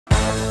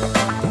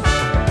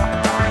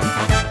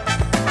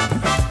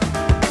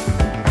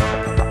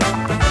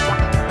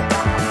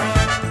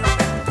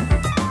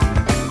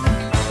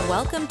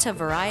Welcome to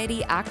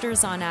Variety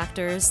Actors on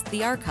Actors,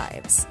 The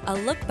Archives, a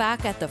look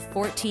back at the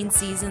 14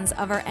 seasons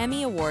of our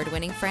Emmy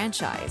Award-winning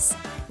franchise.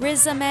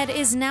 Riz Ahmed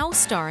is now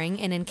starring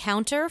in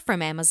Encounter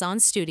from Amazon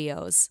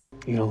Studios.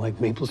 You don't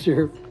like maple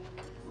syrup?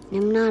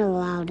 I'm not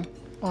allowed.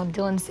 Well,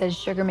 Dylan says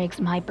sugar makes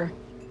him hyper.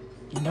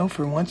 You know,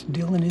 for once,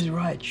 Dylan is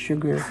right.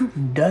 Sugar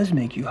does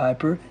make you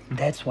hyper.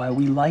 That's why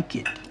we like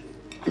it.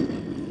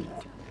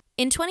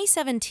 In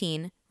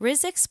 2017,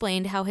 Riz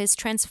explained how his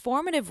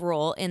transformative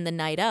role in The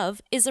Night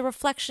Of is a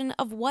reflection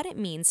of what it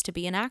means to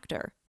be an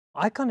actor.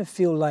 I kind of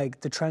feel like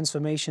the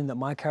transformation that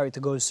my character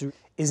goes through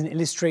is an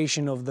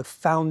illustration of the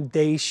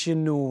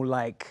foundational,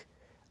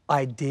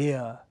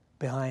 idea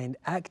behind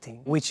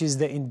acting, which is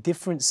that in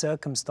different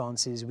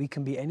circumstances, we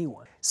can be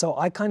anyone. So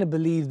I kind of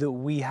believe that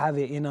we have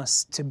it in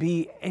us to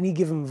be any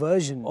given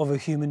version of a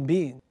human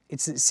being.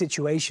 It's a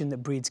situation that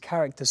breeds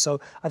character. So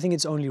I think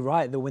it's only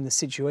right that when the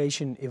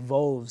situation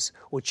evolves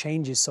or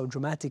changes so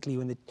dramatically,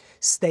 when the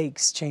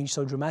stakes change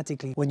so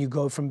dramatically, when you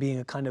go from being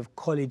a kind of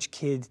college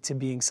kid to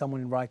being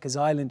someone in Rikers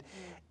Island,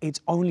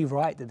 it's only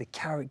right that the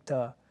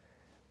character,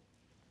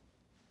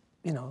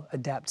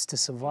 adapts to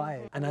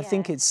survive. And I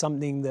think it's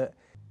something that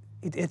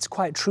it's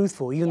quite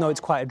truthful, even though it's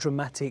quite a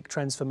dramatic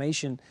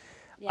transformation.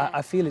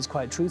 I feel it's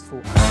quite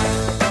truthful.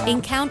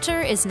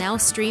 Encounter is now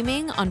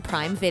streaming on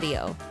Prime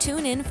Video.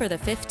 Tune in for the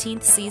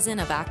 15th season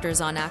of Actors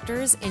on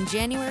Actors in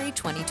January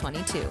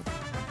 2022.